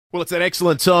Well, it's an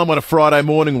excellent time on a Friday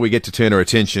morning. We get to turn our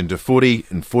attention to footy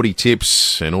and footy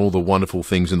tips and all the wonderful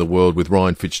things in the world with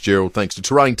Ryan Fitzgerald. Thanks to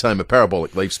Terrain Tamer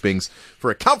Parabolic Leaf Springs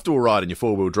for a comfortable ride in your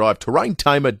four-wheel drive.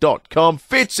 TerrainTamer.com.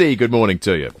 Fitzy, good morning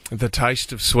to you. The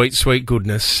taste of sweet, sweet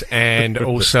goodness, and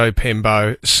also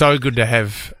Pembo. So good to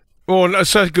have... Well, no,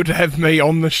 so good to have me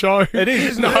on the show. It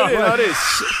is, isn't it? No, it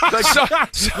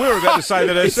is. We were about to say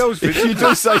that ourselves, Fitz. You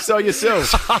do say so yourself.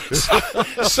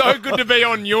 So good to be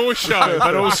on your show,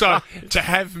 but also to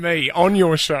have me on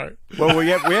your show. Well, we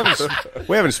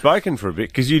haven't spoken for a bit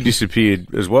because you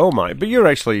disappeared as well, mate. But you're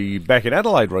actually back in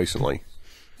Adelaide recently.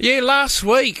 Yeah, last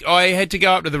week I had to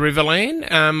go up to the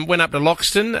Riverland, went up to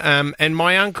Loxton, and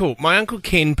my uncle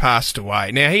Ken passed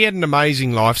away. Now, he had an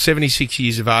amazing life, 76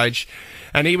 years of age,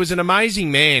 and he was an amazing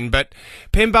man. But,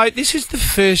 Pembo, this is the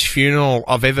first funeral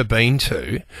I've ever been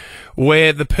to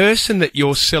where the person that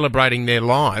you're celebrating their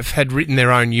life had written their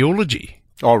own eulogy.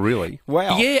 Oh, really?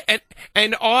 Wow. Yeah,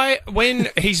 and when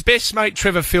his best mate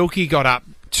Trevor Filkey got up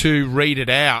to read it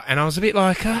out, and I was a bit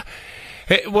like,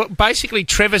 well, basically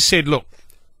Trevor said, look,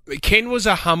 Ken was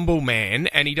a humble man,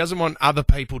 and he doesn't want other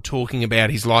people talking about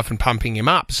his life and pumping him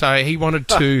up. So he wanted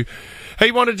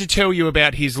to tell you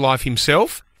about his life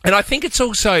himself. And I think it's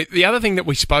also, the other thing that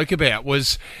we spoke about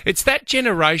was, it's that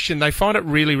generation, they find it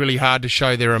really, really hard to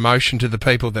show their emotion to the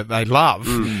people that they love.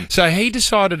 So he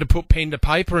decided to put pen to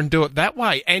paper and do it that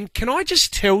way. And can I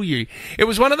just tell you, it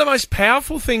was one of the most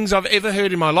powerful things I've ever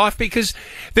heard in my life, because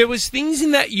there was things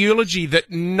in that eulogy that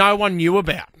no one knew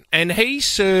about. And he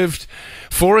served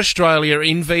for Australia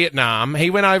in Vietnam.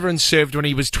 He went over and served when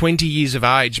he was 20 years of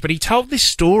age. But he told this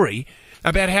story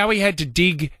about how he had to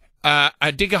dig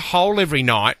a hole every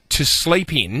night to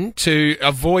sleep in to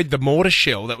avoid the mortar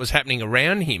shell that was happening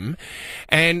around him.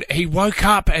 And he woke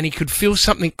up and he could feel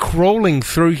something crawling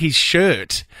through his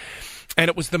shirt. And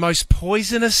it was the most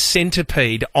poisonous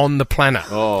centipede on the planet.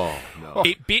 Oh, no.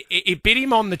 It bit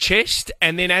him on the chest,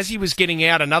 and then as he was getting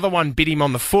out, another one bit him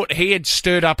on the foot. He had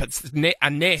stirred up a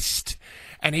nest,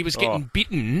 and he was getting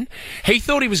bitten. He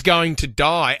thought he was going to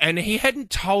die, and he hadn't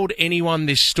told anyone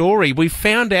this story. We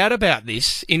found out about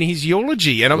this in his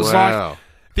eulogy, and it was like...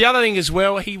 The other thing as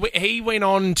well, he went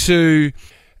on to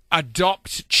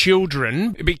adopt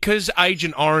children because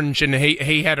Agent Orange, and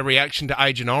he had a reaction to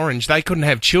Agent Orange, they couldn't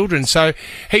have children, so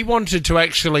he wanted to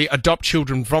actually adopt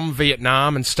children from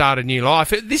Vietnam and start a new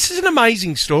life. This is an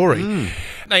amazing story.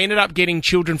 They ended up getting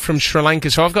children from Sri Lanka,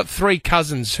 so I've got 3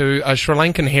 cousins who are Sri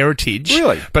Lankan heritage,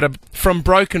 really? But are from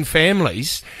broken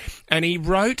families, and he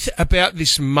wrote about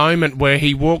this moment where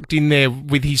he walked in there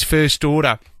with his first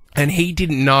daughter, and he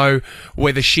didn't know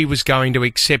whether she was going to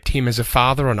accept him as a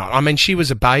father or not. I mean, she was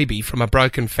a baby from a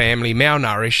broken family,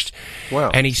 malnourished.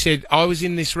 Wow. And he said, I was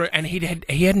in this room, and he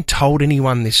hadn't told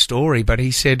anyone this story, but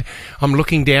he said, I'm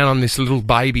looking down on this little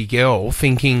baby girl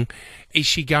thinking, is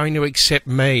she going to accept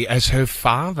me as her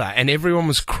father? And everyone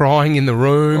was crying in the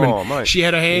room. Oh, and mate. she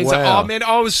had her hands up. Wow. Oh, man,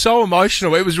 I was so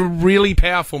emotional. It was a really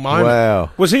powerful moment.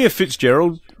 Wow. Was he a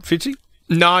Fitzgerald, Fitzy?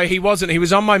 No, he wasn't. He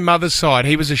was on my mother's side.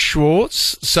 He was a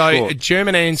Schwartz, so Schwartz.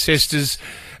 German ancestors,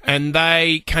 and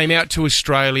they came out to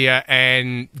Australia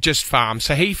and just farmed.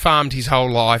 So he farmed his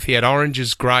whole life. He had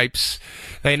oranges, grapes.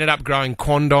 They ended up growing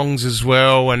quandongs as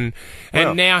well, and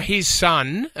Wow. now his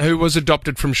son, who was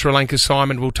adopted from Sri Lanka,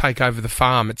 Simon, will take over the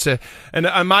farm. It's an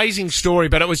amazing story,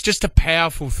 but it was just a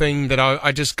powerful thing that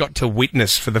I just got to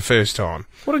witness for the first time.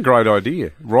 What a great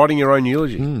idea. Writing your own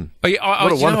eulogy.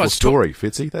 What a wonderful story,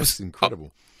 Fitzy. That's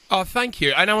incredible. Oh, thank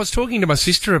you. And I was talking to my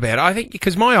sister about it. I think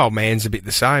because my old man's a bit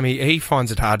the same. He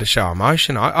finds it hard to show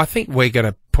emotion. I think we're going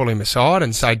to pull him aside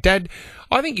and say, Dad,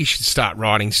 I think you should start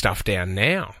writing stuff down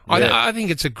now. Yeah. I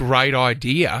think it's a great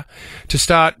idea to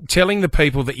start telling the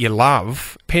people that you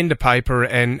love, pen to paper,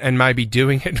 and maybe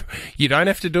doing it. You don't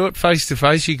have to do it face to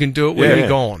face. You can do it when you're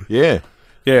gone. Yeah.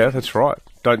 Yeah, that's right.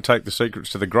 Don't take the secrets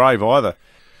to the grave either.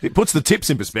 It puts the tips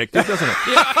in perspective, doesn't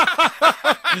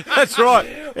it? That's right.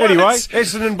 Anyway,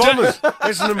 Essendon Bombers,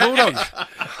 Essendon Bulldogs.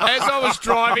 As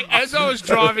I was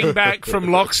driving back from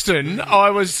Loxton,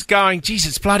 I was going, geez,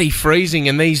 it's bloody freezing,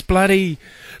 and these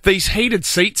heated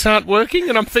seats aren't working,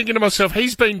 and I'm thinking to myself,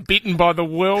 he's been bitten by the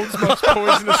world's most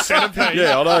poisonous centipede.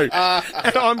 Yeah, I know.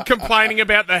 And I'm complaining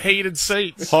about the heated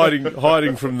seats.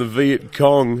 Hiding from the Viet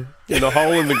Cong in a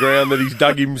hole in the ground that he's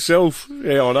dug himself.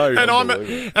 Yeah, I know.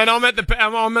 And I'm at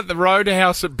the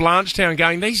roadhouse at Blanchetown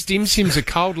going, these dim sims are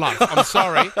cold, love. I'm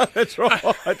sorry. That's right.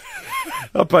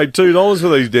 I paid $2 for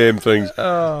these damn things.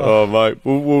 Oh mate,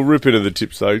 we'll rip into the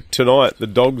tips though. Tonight, the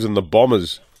Dogs and the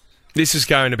Bombers. This is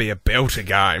going to be a belter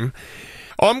game.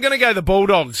 I'm going to go the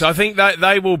Bulldogs. I think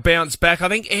they will bounce back. I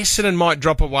think Essendon might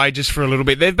drop away just for a little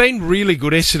bit. They've been really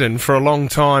good, Essendon, for a long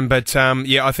time, but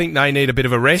I think they need a bit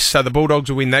of a rest, so the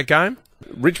Bulldogs will win that game.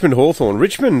 Richmond Hawthorn.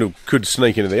 Richmond could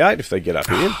sneak into the 8 if they get up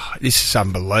here. This is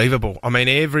unbelievable. I mean,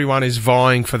 everyone is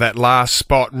vying for that last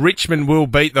spot. Richmond will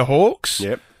beat the Hawks.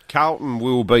 Yep. Carlton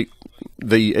will beat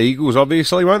the Eagles,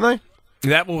 obviously, won't they?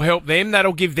 That will help them.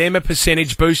 That'll give them a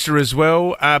percentage booster as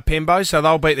well, Pembo, so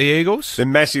they'll beat the Eagles. The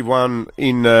massive one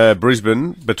in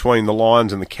Brisbane between the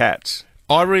Lions and the Cats.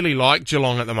 I really like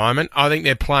Geelong at the moment. I think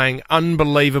they're playing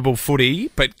unbelievable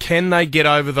footy, but can they get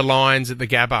over the Lions at the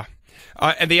Gabba?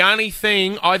 And the only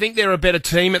thing, I think they're a better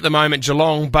team at the moment,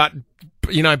 Geelong, but,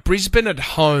 Brisbane at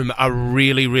home are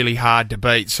really, really hard to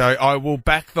beat, so I will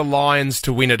back the Lions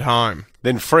to win at home.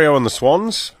 Then Freo and the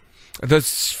Swans. The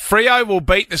Freo will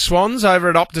beat the Swans over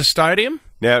at Optus Stadium.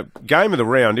 Now, game of the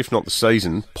round, if not the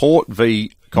season, Port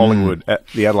v Collingwood at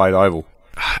the Adelaide Oval.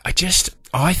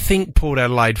 I think Port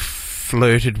Adelaide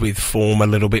flirted with form a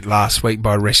little bit last week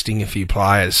by resting a few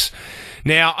players.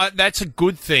 Now, that's a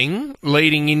good thing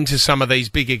leading into some of these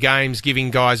bigger games, giving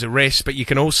guys a rest, but you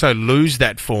can also lose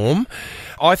that form.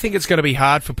 I think it's going to be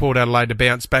hard for Port Adelaide to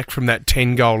bounce back from that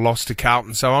 10-goal loss to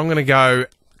Carlton, so I'm going to go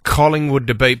Collingwood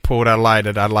to beat Port Adelaide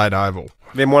at Adelaide Oval.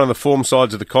 Then one of the form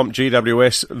sides of the comp,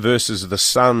 GWS versus the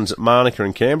Suns, Manuka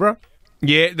and Canberra.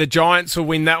 Yeah, the Giants will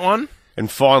win that one. And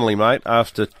finally, mate,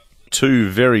 after 2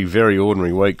 very, very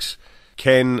ordinary weeks,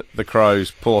 can the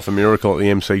Crows pull off a miracle at the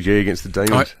MCG against the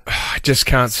Demons? I just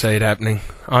can't see it happening.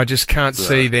 I just can't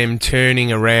see them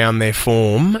turning around their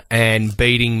form and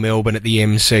beating Melbourne at the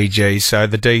MCG. So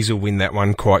the D's will win that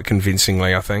one quite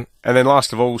convincingly, I think. And then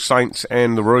last of all, Saints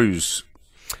and the Roos.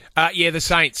 The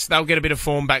Saints. They'll get a bit of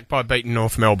form back by beating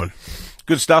North Melbourne.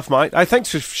 Good stuff, mate. Hey,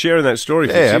 thanks for sharing that story.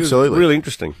 Yeah, Fitzy. absolutely. It was really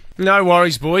interesting. No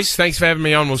worries, boys. Thanks for having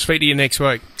me on. We'll speak to you next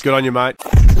week. Good on you, mate.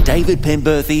 David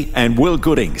Penberthy and Will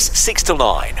Goodings, 6 to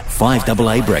 9,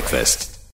 5AA Breakfast.